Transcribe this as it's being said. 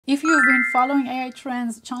If you've been following AI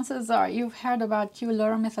trends, chances are you've heard about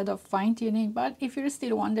QLoRA method of fine-tuning, but if you're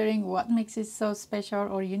still wondering what makes it so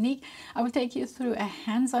special or unique, I will take you through a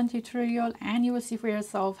hands-on tutorial and you will see for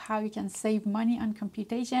yourself how you can save money on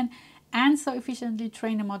computation and so efficiently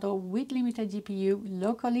train a model with limited GPU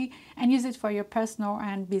locally and use it for your personal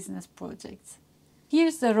and business projects.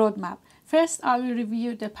 Here's the roadmap. First, I will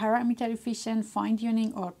review the parameter efficient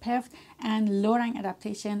fine-tuning or PEFT and low-rank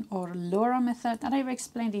adaptation or LoRA method that I've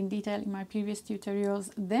explained in detail in my previous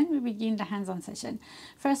tutorials. Then we begin the hands-on session.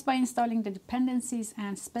 First by installing the dependencies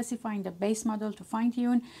and specifying the base model to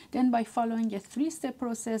fine-tune, then by following a three-step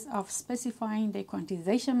process of specifying the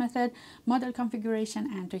quantization method, model configuration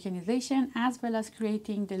and tokenization, as well as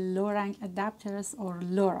creating the low-rank adapters or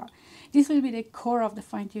LoRA. This will be the core of the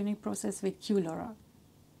fine-tuning process with QLoRA.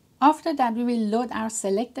 After that, we will load our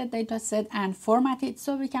selected dataset and format it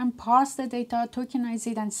so we can parse the data, tokenize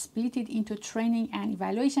it, and split it into training and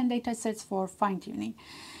evaluation datasets for fine-tuning.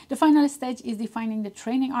 The final stage is defining the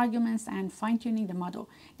training arguments and fine-tuning the model.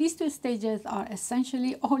 These two stages are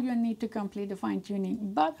essentially all you need to complete the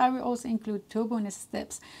fine-tuning, but I will also include two bonus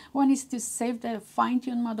steps. One is to save the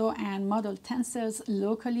fine-tuned model and model tensors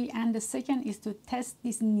locally, and the second is to test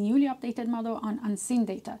this newly updated model on unseen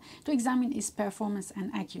data to examine its performance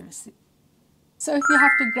and accuracy. So if you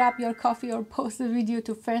have to grab your coffee or pause the video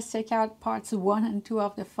to first check out parts 1 and 2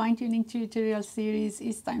 of the fine-tuning tutorial series,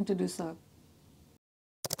 it's time to do so.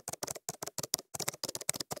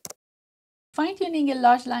 Fine-tuning a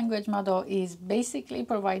large language model is basically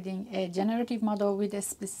providing a generative model with a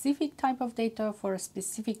specific type of data for a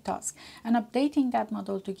specific task and updating that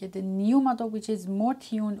model to get a new model which is more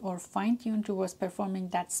tuned or fine-tuned towards performing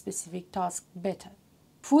that specific task better.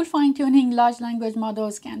 Full fine-tuning large language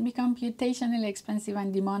models can be computationally expensive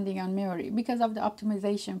and demanding on memory because of the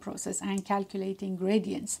optimization process and calculating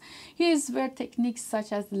gradients. Here is where techniques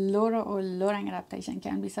such as LoRA or low-rank adaptation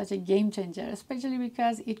can be such a game changer, especially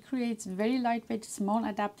because it creates very lightweight small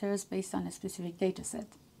adapters based on a specific dataset.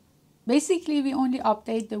 Basically, we only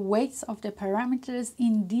update the weights of the parameters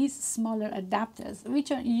in these smaller adapters,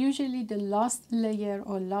 which are usually the last layer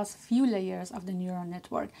or last few layers of the neural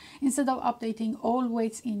network, instead of updating all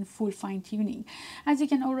weights in full fine-tuning. As you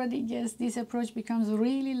can already guess, this approach becomes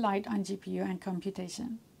really light on GPU and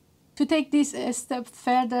computation. To take this a step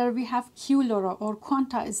further, we have QLoRA or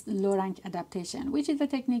Quantized Low-Rank Adaptation, which is a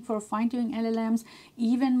technique for fine-tuning LLMs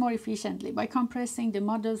even more efficiently by compressing the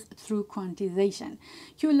models through quantization.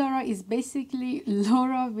 QLoRA is basically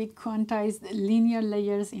LoRA with quantized linear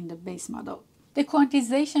layers in the base model. The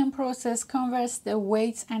quantization process converts the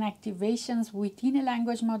weights and activations within a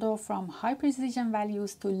language model from high precision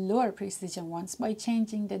values to lower precision ones by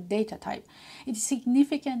changing the data type. It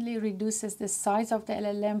significantly reduces the size of the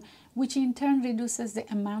LLM, which in turn reduces the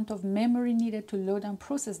amount of memory needed to load and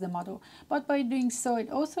process the model. But by doing so, it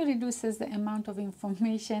also reduces the amount of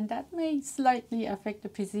information that may slightly affect the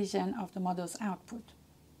precision of the model's output.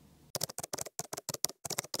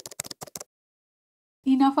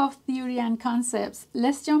 Enough of theory and concepts,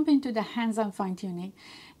 let's jump into the hands-on fine-tuning.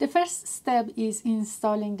 The first step is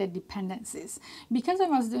installing the dependencies. Because I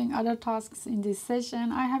was doing other tasks in this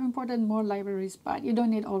session, I have imported more libraries, but you don't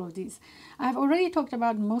need all of these. I've already talked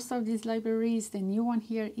about most of these libraries. The new one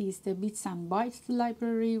here is the bisandbytes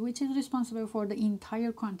library, which is responsible for the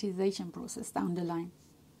entire quantization process down the line.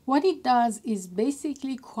 What it does is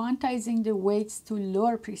basically quantizing the weights to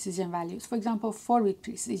lower precision values, for example 4-bit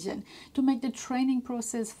precision, to make the training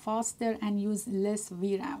process faster and use less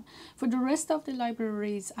VRAM. For the rest of the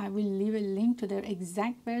libraries, I will leave a link to their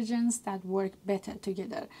exact versions that work better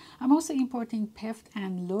together. I'm also importing PEFT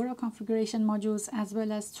and LoRA configuration modules as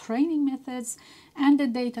well as training methods and the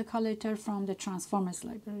data collector from the transformers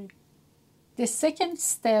library. The second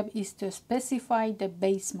step is to specify the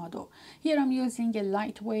base model. Here I'm using a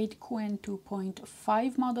lightweight Qwen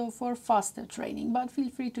 2.5 model for faster training, but feel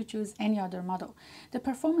free to choose any other model. The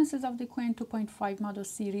performances of the Qwen 2.5 model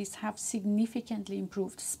series have significantly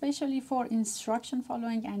improved, especially for instruction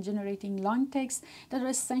following and generating long text that are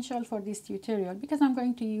essential for this tutorial because I'm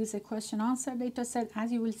going to use a question-answer dataset,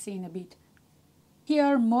 as you will see in a bit. Here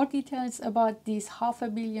are more details about this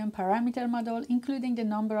 500 million parameter model, including the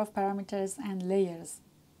number of parameters and layers.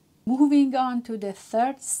 Moving on to the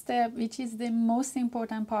third step, which is the most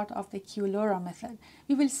important part of the QLoRA method.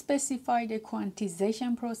 We will specify the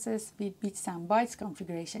quantization process with bits and bytes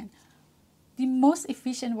configuration. The most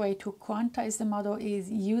efficient way to quantize the model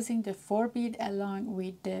is using the 4-bit along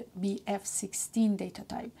with the BF16 data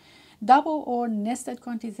type. Double or nested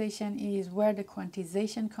quantization is where the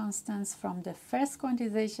quantization constants from the first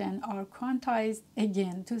quantization are quantized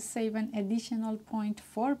again to save an additional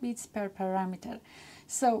 0.4 bits per parameter.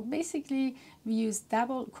 So basically, we use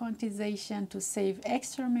double quantization to save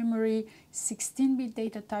extra memory, 16-bit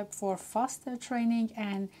data type for faster training,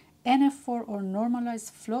 and NF4 or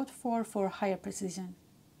normalized float 4 for higher precision.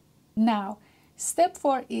 Now, step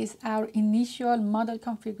 4 is our initial model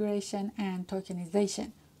configuration and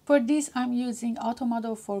tokenization. For this, I'm using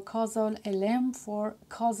AutoModel for causal, LM for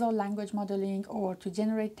causal language modeling or to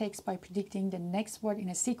generate text by predicting the next word in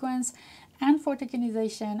a sequence. And for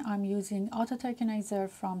tokenization, I'm using AutoTokenizer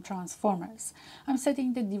from transformers. I'm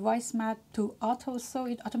setting the device map to auto so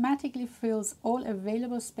it automatically fills all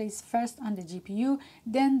available space first on the GPU,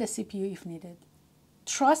 then the CPU if needed.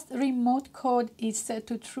 Trust remote code is set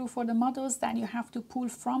to true for the models that you have to pull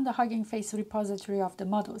from the Hugging Face repository of the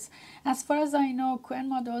models. As far as I know, Quen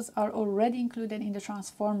models are already included in the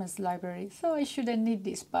Transformers library, so I shouldn't need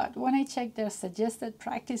this, but when I check their suggested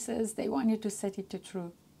practices, they want you to set it to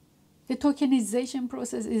true. The tokenization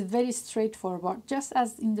process is very straightforward. Just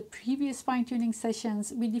as in the previous fine-tuning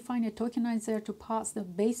sessions, we define a tokenizer to pass the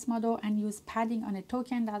base model and use padding on a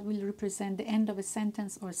token that will represent the end of a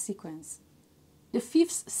sentence or sequence. The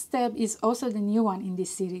fifth step is also the new one in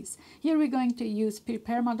this series. Here we're going to use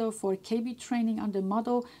prepare model for kbit-training on the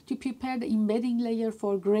model to prepare the embedding layer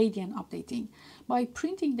for gradient updating. By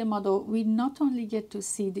printing the model, we not only get to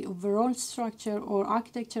see the overall structure or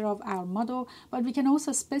architecture of our model, but we can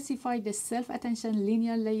also specify the self-attention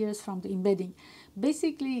linear layers from the embedding.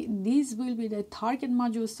 Basically, these will be the target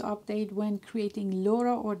modules to update when creating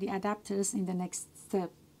LoRA or the adapters in the next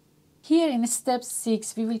step. Here in step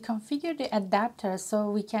 6, we will configure the adapter so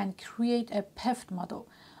we can create a PEFT model.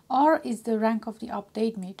 R is the rank of the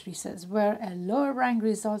update matrices, where a lower rank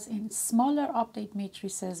results in smaller update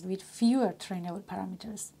matrices with fewer trainable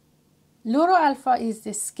parameters. LoRA alpha is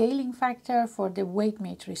the scaling factor for the weight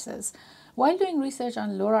matrices. While doing research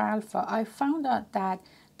on LoRA alpha, I found out that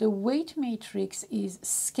the weight matrix is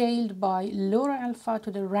scaled by LoRA alpha to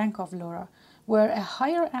the rank of LoRA, where a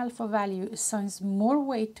higher alpha value assigns more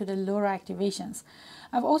weight to the LoRA activations.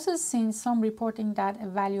 I've also seen some reporting that a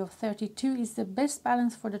value of 32 is the best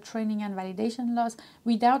balance for the training and validation loss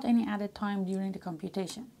without any added time during the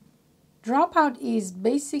computation. Dropout is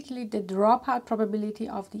basically the dropout probability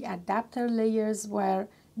of the adapter layers, where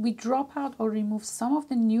we drop out or remove some of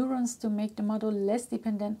the neurons to make the model less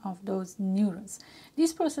dependent on those neurons.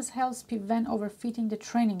 This process helps prevent overfitting the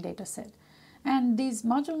training dataset. And these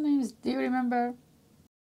module names, do you remember?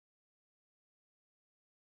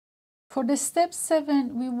 For the step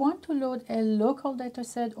 7, we want to load a local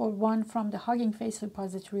dataset or one from the Hugging Face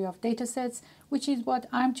repository of datasets, which is what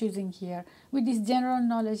I'm choosing here, with this general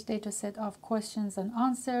knowledge dataset of questions and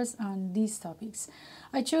answers on these topics.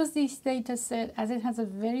 I chose this dataset as it has a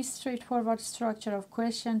very straightforward structure of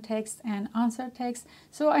question text and answer text,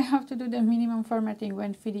 so I have to do the minimum formatting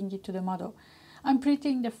when feeding it to the model. I'm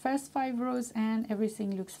printing the first 5 rows and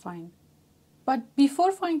everything looks fine. But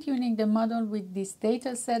before fine-tuning the model with this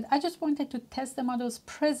dataset, I just wanted to test the model's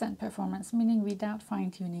present performance, meaning without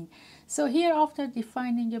fine-tuning. So here, after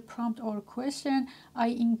defining a prompt or question,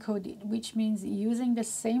 I encode it, which means using the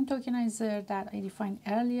same tokenizer that I defined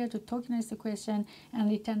earlier to tokenize the question and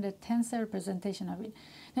return the tensor representation of it.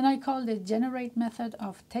 Then I call the generate method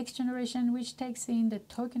of text generation, which takes in the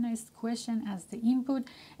tokenized question as the input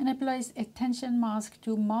and applies attention mask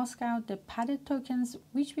to mask out the padded tokens,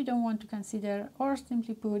 which we don't want to consider, or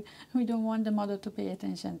simply put, we don't want the model to pay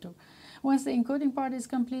attention to. Once the encoding part is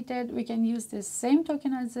completed, we can use the same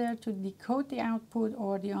tokenizer to decode the output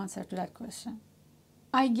or the answer to that question.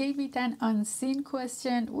 I gave it an unseen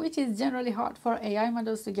question, which is generally hard for AI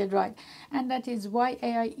models to get right, and that is why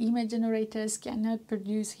AI image generators cannot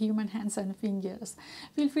produce human hands and fingers.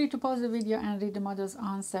 Feel free to pause the video and read the model's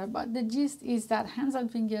answer, but the gist is that hands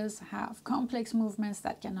and fingers have complex movements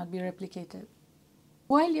that cannot be replicated.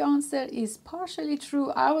 While the answer is partially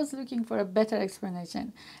true, I was looking for a better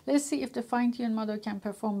explanation. Let's see if the fine-tuned model can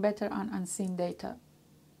perform better on unseen data.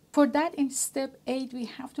 For that, in step 8, we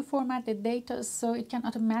have to format the data so it can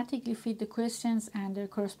automatically feed the questions and their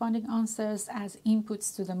corresponding answers as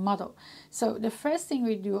inputs to the model. So the first thing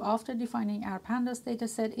we do after defining our pandas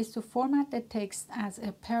dataset is to format the text as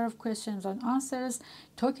a pair of questions and answers,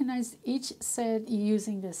 tokenize each set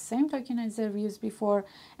using the same tokenizer we used before,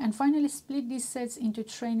 and finally split these sets into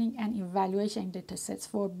training and evaluation datasets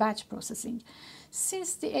for batch processing.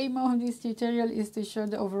 Since the aim of this tutorial is to show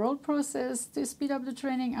the overall process, to speed up the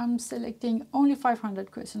training, I'm selecting only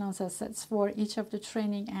 500 question answer sets for each of the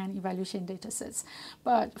training and evaluation datasets.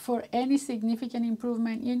 But for any significant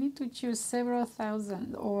improvement, you need to choose several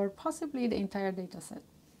thousand or possibly the entire dataset.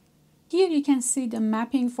 Here you can see the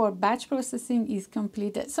mapping for batch processing is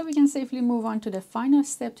completed, so we can safely move on to the final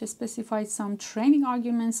step to specify some training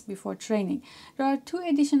arguments before training. There are two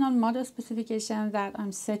additional model specifications that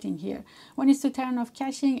I'm setting here. One is to turn off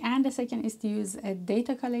caching, and the second is to use a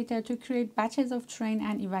data collator to create batches of train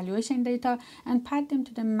and evaluation data and pad them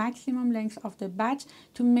to the maximum length of the batch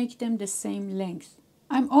to make them the same length.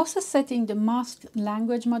 I'm also setting the masked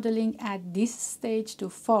language modeling at this stage to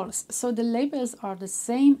false, so the labels are the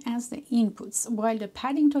same as the inputs, while the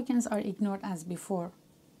padding tokens are ignored as before.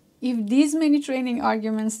 If these many training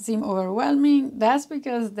arguments seem overwhelming, that's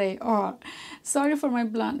because they are. Sorry for my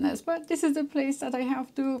bluntness, but this is the place that I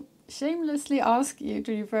have to shamelessly ask you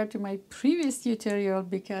to refer to my previous tutorial,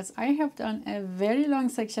 because I have done a very long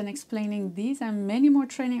section explaining these and many more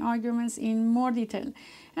training arguments in more detail,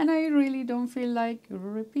 and I really don't feel like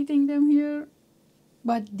repeating them here.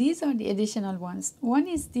 But these are the additional ones. One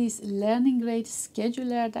is this learning rate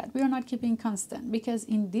scheduler that we are not keeping constant, because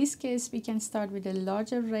in this case we can start with a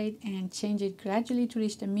larger rate and change it gradually to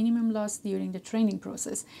reach the minimum loss during the training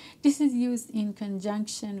process. This is used in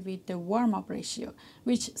conjunction with the warm-up ratio,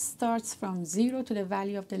 which starts from 0 to the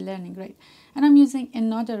value of the learning rate. And I'm using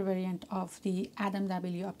another variant of the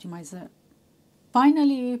AdamW optimizer.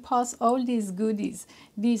 Finally, we pass all these goodies,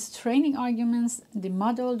 these training arguments, the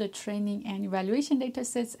model, the training and evaluation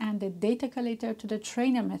datasets, and the data collator to the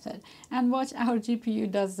trainer method, and watch our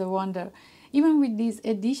GPU does the wonder. Even with these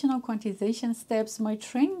additional quantization steps, my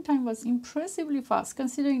training time was impressively fast,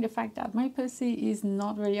 considering the fact that my PC is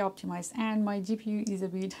not very optimized and my GPU is a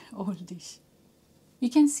bit oldish. You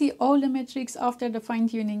can see all the metrics after the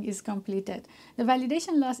fine-tuning is completed. The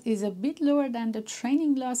validation loss is a bit lower than the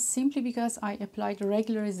training loss simply because I applied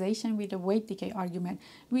regularization with a weight decay argument,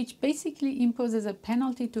 which basically imposes a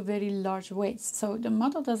penalty to very large weights, so the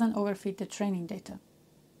model doesn't overfit the training data.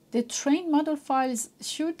 The trained model files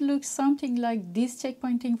should look something like these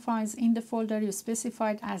checkpointing files in the folder you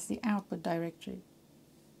specified as the output directory.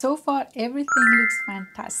 So far, everything looks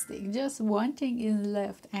fantastic. Just one thing is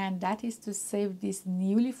left, and that is to save this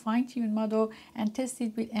newly fine-tuned model and test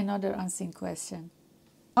it with another unseen question.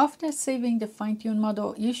 After saving the fine-tuned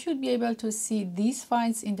model, you should be able to see these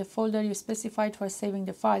files in the folder you specified for saving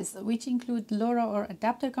the files, which include LoRA or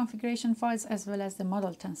adapter configuration files as well as the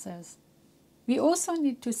model tensors. We also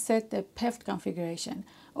need to set the PEFT configuration.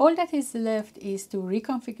 All that is left is to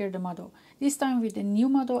reconfigure the model, this time with the new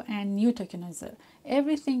model and new tokenizer.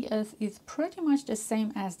 Everything else is pretty much the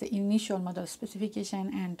same as the initial model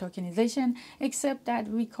specification and tokenization, except that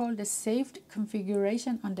we call the saved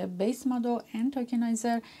configuration on the base model and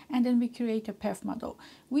tokenizer, and then we create a PEFT model,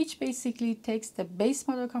 which basically takes the base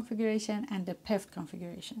model configuration and the PEFT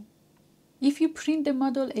configuration. If you print the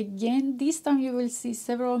model again, this time you will see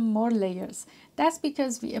several more layers. That's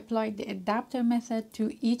because we applied the adapter method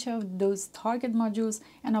to each of those target modules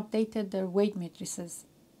and updated their weight matrices.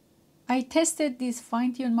 I tested this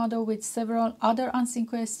fine-tuned model with several other unseen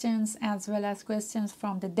questions as well as questions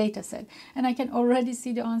from the dataset, and I can already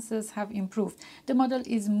see the answers have improved. The model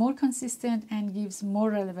is more consistent and gives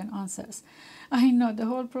more relevant answers. I know the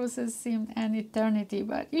whole process seemed an eternity,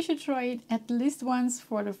 but you should try it at least once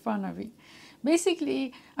for the fun of it.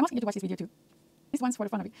 Basically, I'm asking you to watch this video too. This one's for the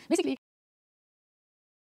fun of it. Basically,